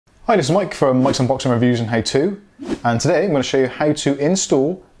Hi, this is Mike from Mike's Unboxing Reviews and How To, and today I'm going to show you how to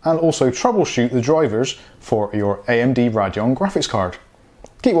install and also troubleshoot the drivers for your AMD Radeon graphics card.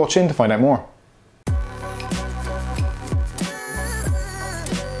 Keep watching to find out more.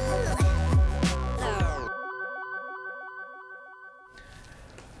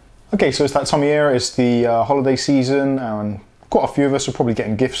 Okay, so it's that time of year, it's the holiday season, and quite a few of us are probably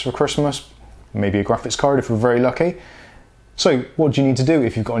getting gifts for Christmas, maybe a graphics card if we're very lucky. So what do you need to do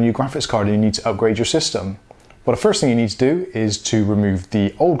if you've got a new graphics card and you need to upgrade your system? Well, the first thing you need to do is to remove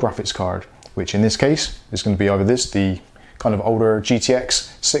the old graphics card, which in this case is going to be either the kind of older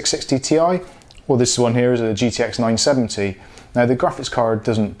GTX 660 Ti, or this one here is a GTX 970. Now the graphics card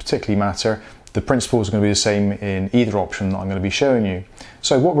doesn't particularly matter. The principles are going to be the same in either option that I'm going to be showing you.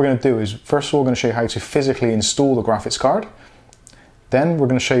 So what we're going to do is, first of all, we're going to show you how to physically install the graphics card. Then we're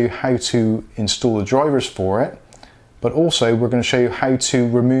going to show you how to install the drivers for it. But also we're going to show you how to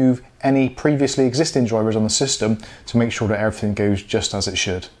remove any previously existing drivers on the system to make sure that everything goes just as it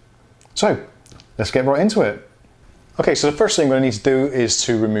should. So let's get right into it. Okay, so the first thing we're going to need to do is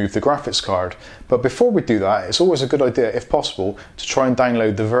to remove the graphics card. But before we do that, it's always a good idea, if possible, to try and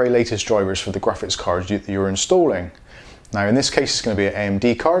download the very latest drivers for the graphics card that you're installing. Now in this case it's going to be an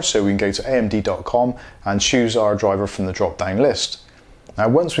AMD card, so we can go to amd.com and choose our driver from the drop-down list. Now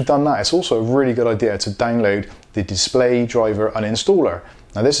once we've done that, it's also a really good idea to download the display driver uninstaller.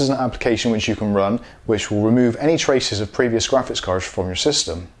 Now this is an application which you can run which will remove any traces of previous graphics cards from your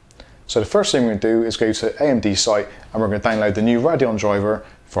system. So the first thing we're going to do is go to AMD site and we're going to download the new Radeon driver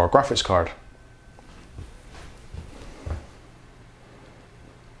for our graphics card.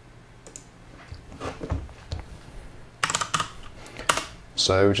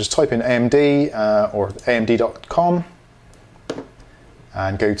 So just type in AMD or amd.com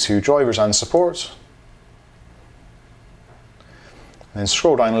and go to drivers and support, and then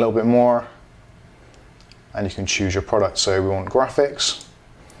scroll down a little bit more and you can choose your product. So we want graphics,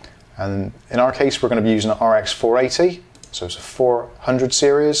 and in our case we're going to be using an RX480, so it's a 400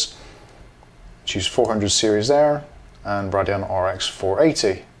 series. Choose 400 series there and Radeon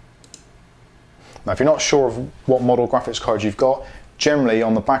RX480. Now if you're not sure of what model graphics card you've got, generally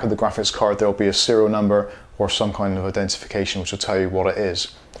on the back of the graphics card there'll be a serial number or some kind of identification which will tell you what it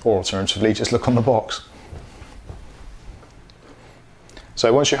is, or alternatively just look on the box.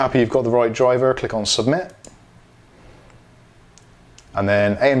 So once you're happy you've got the right driver, click on submit, and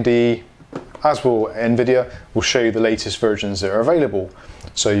then AMD, as will Nvidia, will show you the latest versions that are available.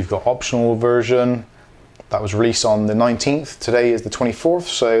 So you've got optional version that was released on the 19th, today is the 24th,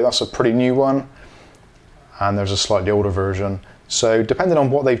 so that's a pretty new one, and there's a slightly older version. So depending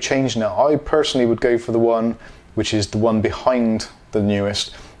on what they've changed now, I personally would go for the one which is the one behind the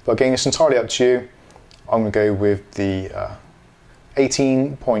newest. But again, it's entirely up to you. I'm going to go with the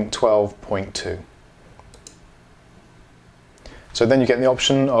 18.12.2. So then you get the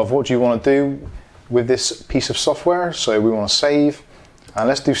option of what do you want to do with this piece of software. So we want to save, and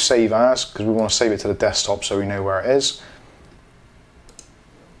let's do save as, because we want to save it to the desktop so we know where it is.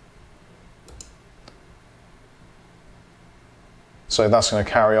 So that's going to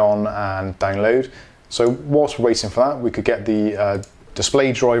carry on and download. So whilst we're waiting for that, we could get the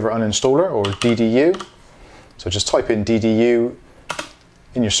display driver uninstaller, or DDU. So just type in DDU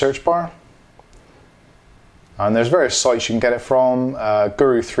in your search bar. And there's various sites you can get it from.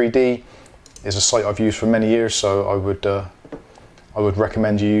 Guru 3D is a site I've used for many years, so I would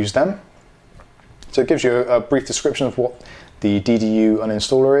recommend you use them. So it gives you a brief description of what the DDU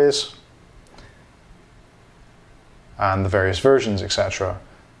uninstaller is, and the various versions, etc.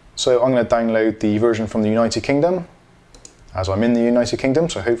 So I'm going to download the version from the United Kingdom, as I'm in the United Kingdom,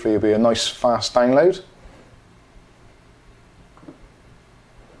 so hopefully it'll be a nice fast download.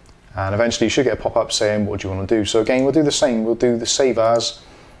 And eventually you should get a pop-up saying what do you want to do. So again, we'll do the same, we'll do the save as,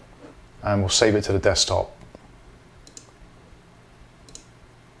 and we'll save it to the desktop.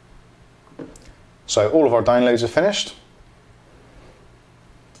 So all of our downloads are finished.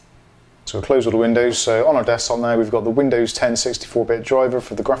 So we'll close all the windows. So on our desktop now we've got the Windows 10 64-bit driver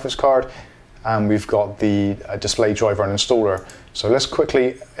for the graphics card, and we've got the display driver and installer. So let's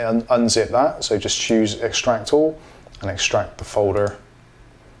quickly unzip that. So just choose extract all and extract the folder.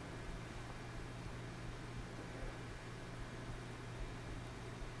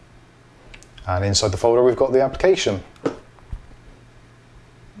 And inside the folder we've got the application.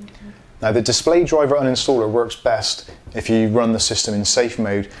 Now the display driver uninstaller works best if you run the system in safe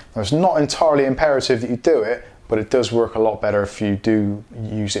mode. Now it's not entirely imperative that you do it, but it does work a lot better if you do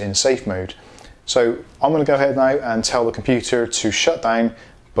use it in safe mode. So I'm going to go ahead now and tell the computer to shut down,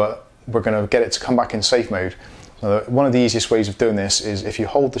 but we're going to get it to come back in safe mode. One of the easiest ways of doing this is if you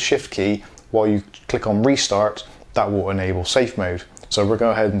hold the shift key while you click on restart, that will enable safe mode. So we'll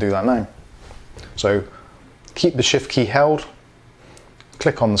go ahead and do that now. So keep the shift key held,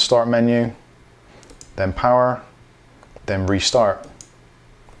 click on the start menu, then power, then restart.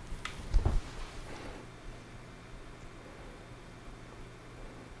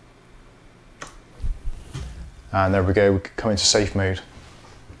 And there we go, we come into safe mode.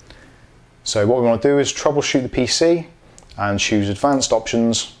 So what we want to do is troubleshoot the PC and choose advanced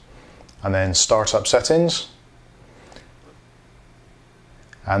options and then startup settings.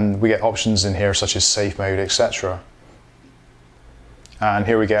 And we get options in here such as safe mode, etc. And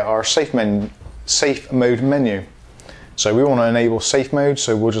here we get our safe mode menu. So we want to enable safe mode,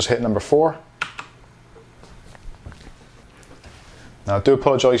 so we'll just hit number 4. Now I do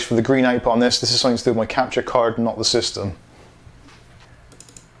apologise for the green output on this. This is something to do with my capture card, not the system.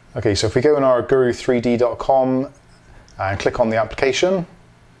 Okay, so if we go in our guru3d.com and click on the application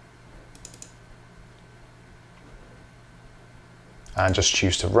and just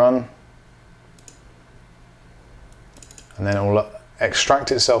choose to run, and then it will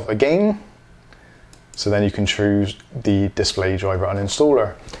extract itself again, so then you can choose the display driver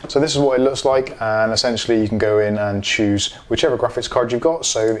uninstaller. So this is what it looks like, and essentially you can go in and choose whichever graphics card you've got.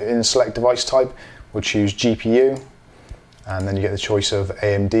 So in select device type we'll choose GPU, and then you get the choice of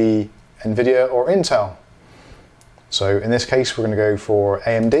AMD, Nvidia or Intel. So in this case we're going to go for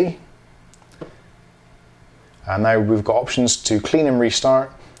AMD. And now we've got options to clean and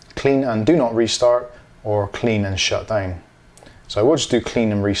restart, clean and do not restart, or clean and shut down. So we'll just do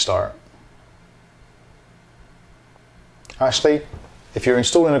clean and restart. Actually, if you're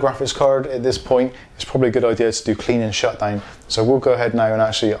installing a graphics card at this point, it's probably a good idea to do clean and shut down. So we'll go ahead now and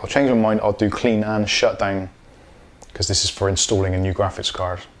actually, I'll change my mind, I'll do clean and shut down, because this is for installing a new graphics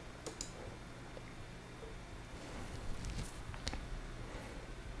card.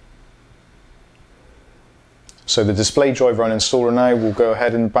 So the display driver uninstaller now will go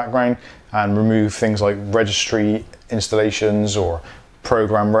ahead in the background and remove things like registry installations or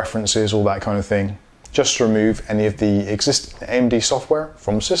program references, all that kind of thing, just to remove any of the existing AMD software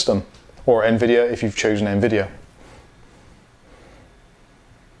from the system, or Nvidia if you've chosen Nvidia.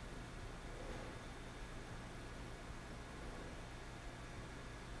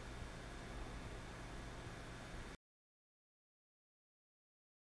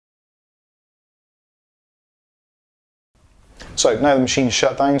 So now the machine's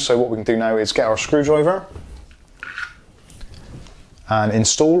shut down, so what we can do now is get our screwdriver and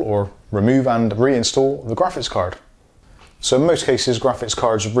install or remove and reinstall the graphics card. So in most cases graphics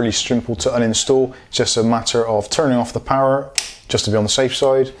cards are really simple to uninstall. It's just a matter of turning off the power just to be on the safe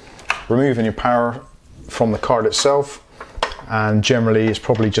side, removing your power from the card itself, and generally it's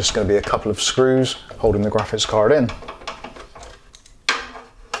probably just going to be a couple of screws holding the graphics card in.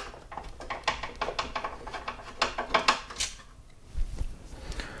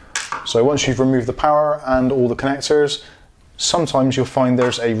 So once you've removed the power and all the connectors, sometimes you'll find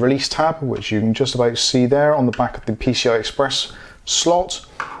there's a release tab, which you can just about see there on the back of the PCI Express slot,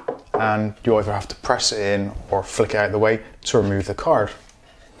 and you either have to press it in or flick it out of the way to remove the card.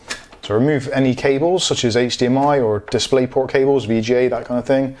 So remove any cables such as HDMI or DisplayPort cables, VGA, that kind of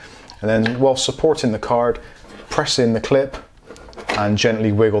thing, and then while supporting the card, press in the clip and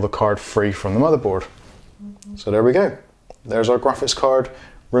gently wiggle the card free from the motherboard. So there we go. There's our graphics card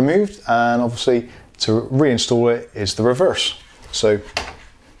removed, and obviously to reinstall it is the reverse. So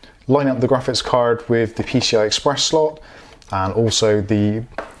line up the graphics card with the PCI Express slot and also the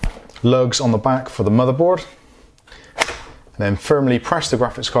lugs on the back for the motherboard, and then firmly press the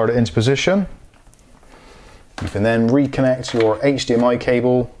graphics card into position. You can then reconnect your HDMI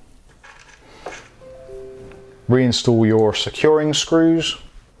cable, reinstall your securing screws,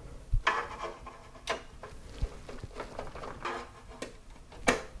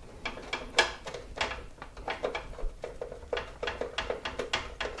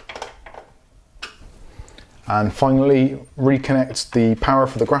 and finally reconnect the power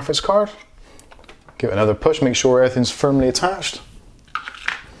for the graphics card. Give it another push, make sure everything's firmly attached.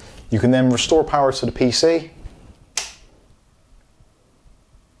 You can then restore power to the PC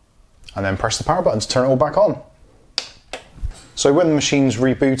and then press the power button to turn it all back on. So when the machine's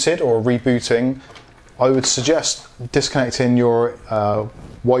rebooted or rebooting, I would suggest disconnecting your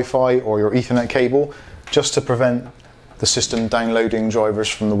Wi-Fi or your Ethernet cable just to prevent the system downloading drivers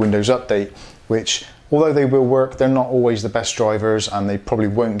from the Windows Update, which, although they will work, they're not always the best drivers and they probably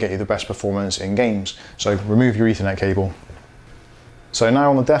won't get you the best performance in games. So remove your Ethernet cable. So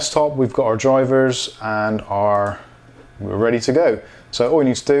now on the desktop we've got our drivers and we're ready to go. So all you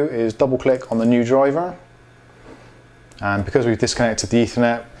need to do is double click on the new driver, and because we've disconnected the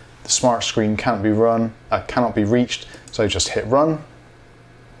Ethernet, the smart screen cannot be reached, so just hit run.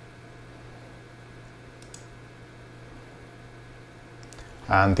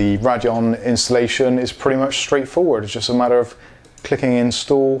 And the Radeon installation is pretty much straightforward. It's just a matter of clicking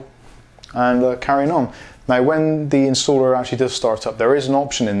install and carrying on. Now when the installer actually does start up, there is an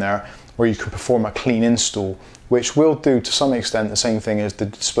option in there where you can perform a clean install, which will do to some extent the same thing as the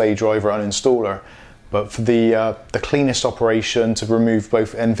display driver uninstaller. But for the cleanest operation, to remove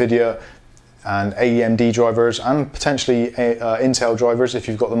both Nvidia and AMD drivers and potentially Intel drivers if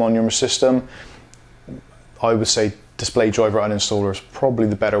you've got them on your system, I would say display driver uninstaller is probably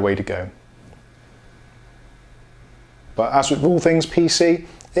the better way to go. But as with all things PC,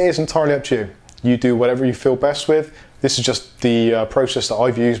 it is entirely up to you. You do whatever you feel best with. This is just the process that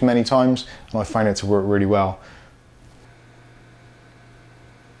I've used many times, and I found it to work really well.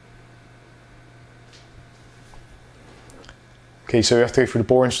 Okay, so we have to go through the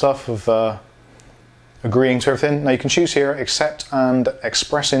boring stuff of agreeing to everything. Now you can choose here accept and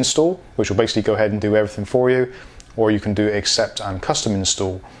express install, which will basically go ahead and do everything for you, or you can do accept and custom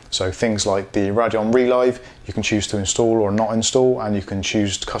install. So things like the Radeon Relive, you can choose to install or not install, and you can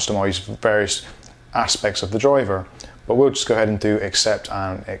choose to customize various aspects of the driver. But we'll just go ahead and do accept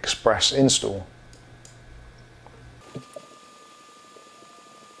and express install.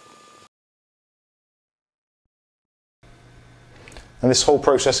 And this whole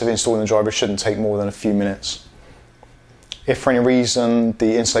process of installing the driver shouldn't take more than a few minutes. If for any reason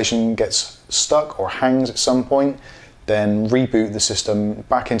the installation gets stuck or hangs at some point, then reboot the system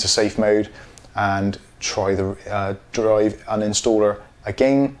back into safe mode and try the drive uninstaller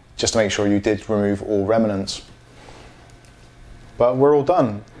again, just to make sure you did remove all remnants. But we're all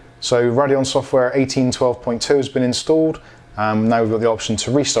done. So Radeon software 18.12.2 has been installed. Now we've got the option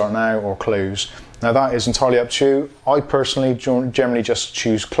to restart now or close. Now that is entirely up to you. I personally generally just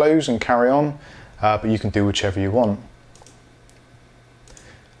choose close and carry on, but you can do whichever you want.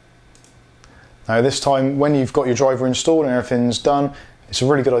 Now this time, when you've got your driver installed and everything's done, it's a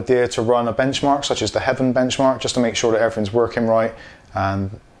really good idea to run a benchmark such as the Heaven benchmark, just to make sure that everything's working right.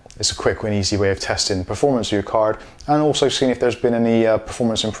 And it's a quick and easy way of testing the performance of your card and also seeing if there's been any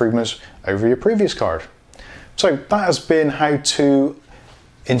performance improvements over your previous card. So that has been how to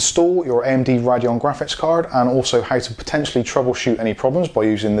install your AMD Radeon graphics card and also how to potentially troubleshoot any problems by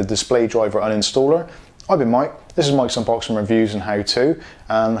using the display driver uninstaller. I've been Mike, this is Mike's Unboxing Reviews and How To,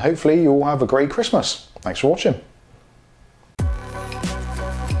 and hopefully you'll have a great Christmas. Thanks for watching.